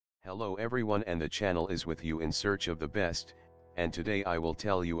Hello everyone, and the channel is with you in search of the best, and today I will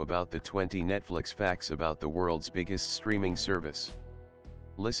tell you about the 20 Netflix facts about the world's biggest streaming service.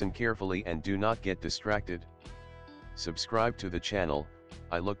 Listen carefully and do not get distracted. Subscribe to the channel.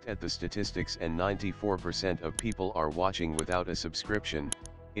 I looked at the statistics and 94% of people are watching without a subscription.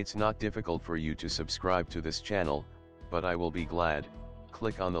 It's not difficult for you to subscribe to this channel, but I will be glad.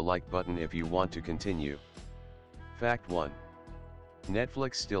 Click on the like button if you want to continue. Fact 1.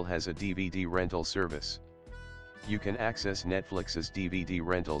 Netflix still has a DVD rental service. You can access Netflix's DVD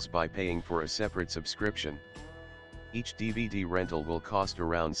rentals by paying for a separate subscription. Each DVD rental will cost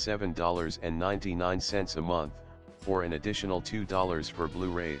around $7.99 a month, or an additional $2 for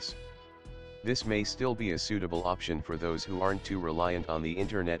Blu-rays. This may still be a suitable option for those who aren't too reliant on the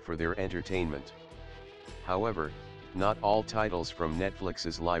internet for their entertainment. However, not all titles from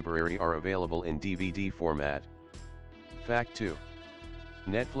Netflix's library are available in DVD format. Fact 2.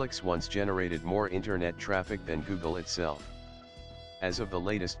 Netflix once generated more internet traffic than Google itself. As of the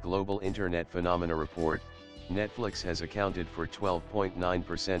latest Global Internet Phenomena Report, Netflix has accounted for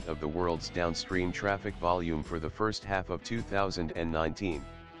 12.9% of the world's downstream traffic volume for the first half of 2019.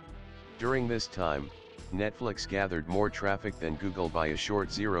 During this time, Netflix gathered more traffic than Google by a short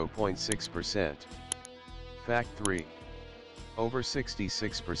 0.6%. Fact 3. Over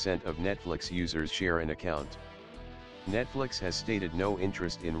 66% of Netflix users share an account. Netflix has stated no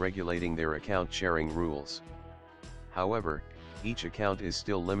interest in regulating their account sharing rules. However, each account is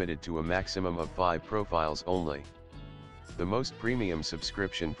still limited to a maximum of 5 profiles only. The most premium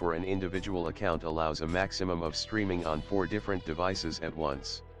subscription for an individual account allows a maximum of streaming on 4 different devices at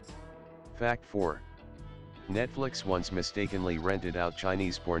once. Fact 4. Netflix once mistakenly rented out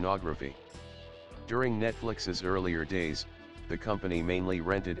Chinese pornography. During Netflix's earlier days, the company mainly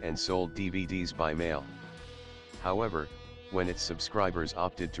rented and sold DVDs by mail. However, when its subscribers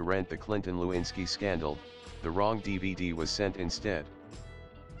opted to rent the Clinton-Lewinsky scandal, the wrong DVD was sent instead.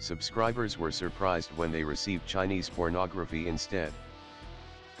 Subscribers were surprised when they received Chinese pornography instead.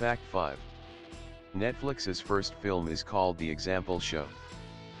 Fact 5. Netflix's first film is called The Example Show.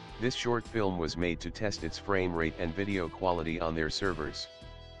 This short film was made to test its frame rate and video quality on their servers.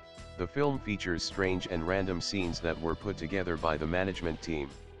 The film features strange and random scenes that were put together by the management team.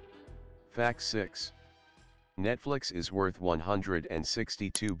 Fact 6. Netflix is worth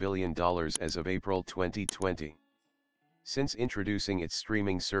 $162 billion as of April 2020. Since introducing its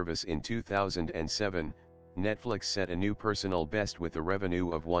streaming service in 2007, Netflix set a new personal best with a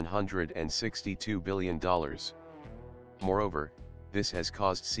revenue of $162 billion. Moreover, this has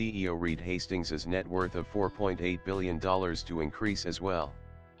caused CEO Reed Hastings' net worth of $4.8 billion to increase as well.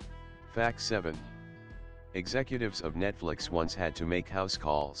 Fact 7. Executives of Netflix once had to make house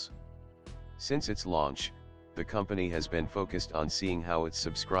calls. Since its launch, the company has been focused on seeing how its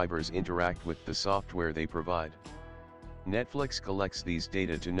subscribers interact with the software they provide. Netflix collects these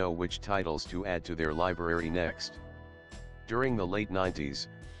data to know which titles to add to their library next. During the late 90s,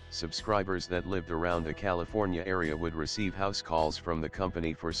 subscribers that lived around the California area would receive house calls from the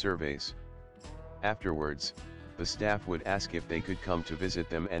company for surveys. Afterwards, the staff would ask if they could come to visit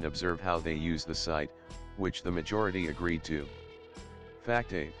them and observe how they use the site, which the majority agreed to.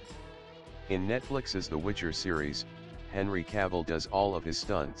 Fact 8. In Netflix's The Witcher series, Henry Cavill does all of his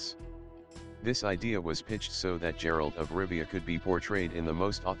stunts. This idea was pitched so that Geralt of Rivia could be portrayed in the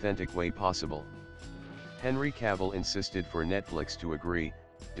most authentic way possible. Henry Cavill insisted for Netflix to agree,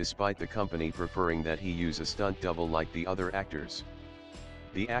 despite the company preferring that he use a stunt double like the other actors.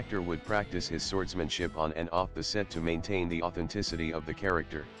 The actor would practice his swordsmanship on and off the set to maintain the authenticity of the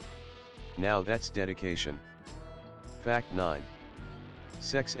character. Now that's dedication. Fact 9.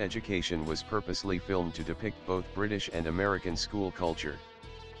 Sex Education was purposely filmed to depict both British and American school culture.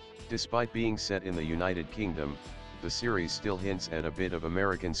 Despite being set in the United Kingdom, the series still hints at a bit of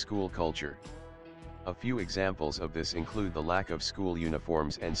American school culture. A few examples of this include the lack of school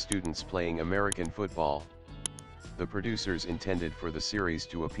uniforms and students playing American football. The producers intended for the series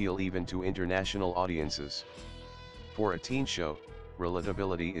to appeal even to international audiences. For a teen show,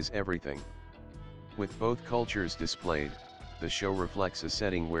 relatability is everything. With both cultures displayed, the show reflects a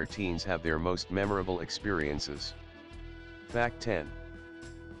setting where teens have their most memorable experiences. Fact 10.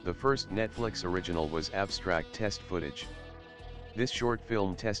 The first Netflix original was Abstract Test Footage. This short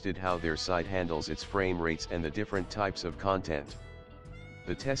film tested how their site handles its frame rates and the different types of content.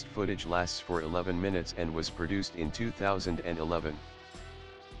 The test footage lasts for 11 minutes and was produced in 2011.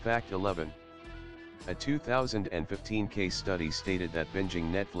 Fact 11. A 2015 case study stated that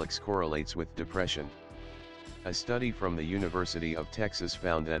binging Netflix correlates with depression. A study from the University of Texas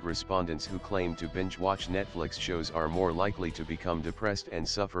found that respondents who claim to binge-watch Netflix shows are more likely to become depressed and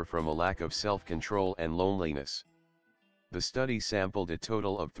suffer from a lack of self-control and loneliness. The study sampled a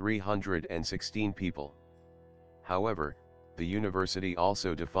total of 316 people. However, the university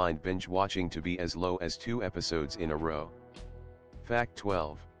also defined binge-watching to be as low as 2 episodes in a row. Fact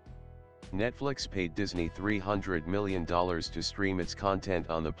 12. Netflix paid Disney $300 million to stream its content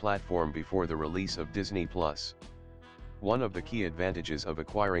on the platform before the release of Disney+. One of the key advantages of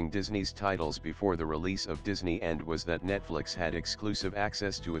acquiring Disney's titles before the release of Disney was that Netflix had exclusive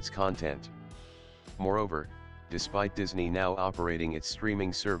access to its content. Moreover, despite Disney now operating its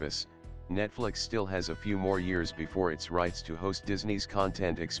streaming service, Netflix still has a few more years before its rights to host Disney's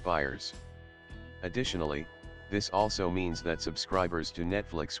content expires. Additionally, this also means that subscribers to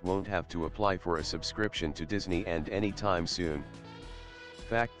Netflix won't have to apply for a subscription to Disney anytime soon.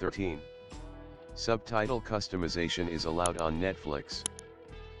 Fact 13. Subtitle customization is allowed on Netflix.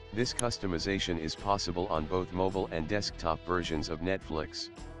 This customization is possible on both mobile and desktop versions of Netflix.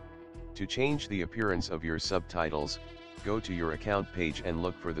 To change the appearance of your subtitles, go to your account page and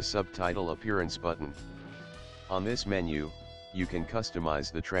look for the Subtitle Appearance button. On this menu, you can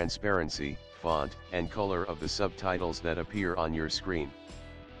customize the transparency, font, and color of the subtitles that appear on your screen.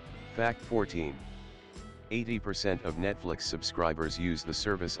 Fact 14. 80% of Netflix subscribers use the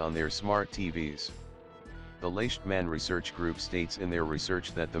service on their smart TVs. The Leishman Research Group states in their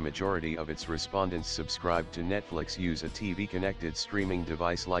research that the majority of its respondents subscribed to Netflix use a TV-connected streaming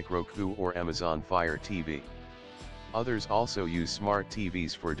device like Roku or Amazon Fire TV. Others also use smart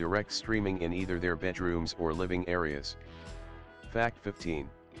TVs for direct streaming in either their bedrooms or living areas. Fact 15.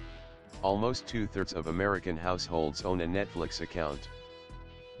 Almost 2/3 of American households own a Netflix account.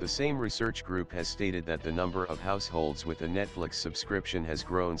 The same research group has stated that the number of households with a Netflix subscription has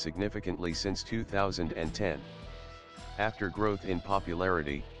grown significantly since 2010. After growth in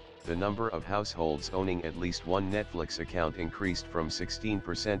popularity, the number of households owning at least one Netflix account increased from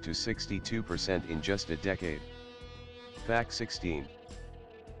 16% to 62% in just a decade. Fact 16.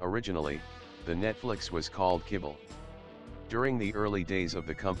 Originally, the Netflix was called Kibble. During the early days of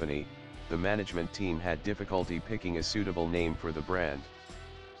the company, the management team had difficulty picking a suitable name for the brand.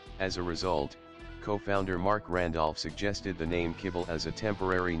 As a result, co-founder Mark Randolph suggested the name Kibble as a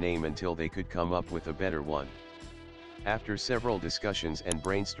temporary name until they could come up with a better one. After several discussions and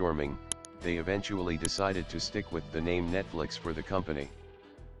brainstorming, they eventually decided to stick with the name Netflix for the company.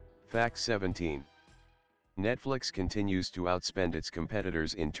 Fact 17. Netflix continues to outspend its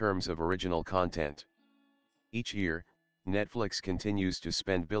competitors in terms of original content. Each year, Netflix continues to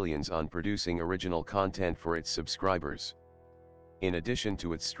spend billions on producing original content for its subscribers. In addition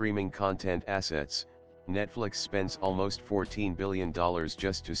to its streaming content assets, Netflix spends almost $14 billion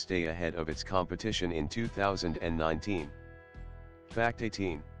just to stay ahead of its competition in 2019. Fact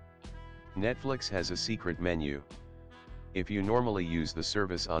 18. Netflix has a secret menu. If you normally use the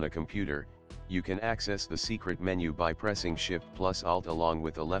service on a computer, you can access the secret menu by pressing Shift+Alt along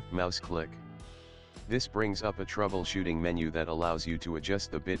with a left mouse click. This brings up a troubleshooting menu that allows you to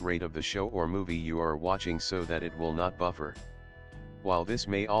adjust the bitrate of the show or movie you are watching so that it will not buffer. While this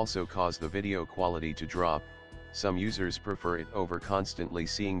may also cause the video quality to drop, some users prefer it over constantly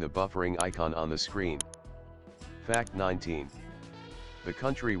seeing the buffering icon on the screen. Fact 19. The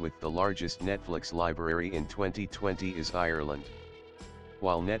country with the largest Netflix library in 2020 is Ireland.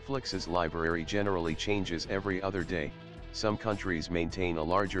 While Netflix's library generally changes every other day, some countries maintain a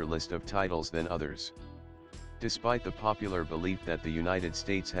larger list of titles than others. Despite the popular belief that the United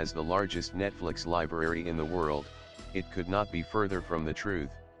States has the largest Netflix library in the world, it could not be further from the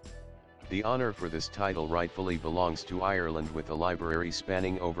truth. The honor for this title rightfully belongs to Ireland with a library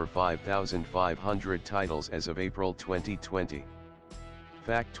spanning over 5,500 titles as of April 2020.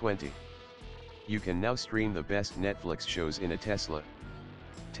 Fact 20. You can now stream the best Netflix shows in a Tesla.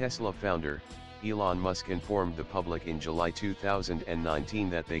 Tesla founder, Elon Musk informed the public in July 2019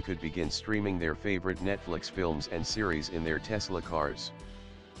 that they could begin streaming their favorite Netflix films and series in their Tesla cars.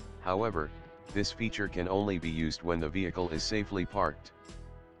 However, this feature can only be used when the vehicle is safely parked.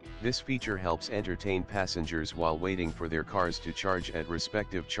 This feature helps entertain passengers while waiting for their cars to charge at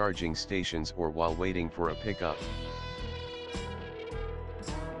respective charging stations or while waiting for a pickup.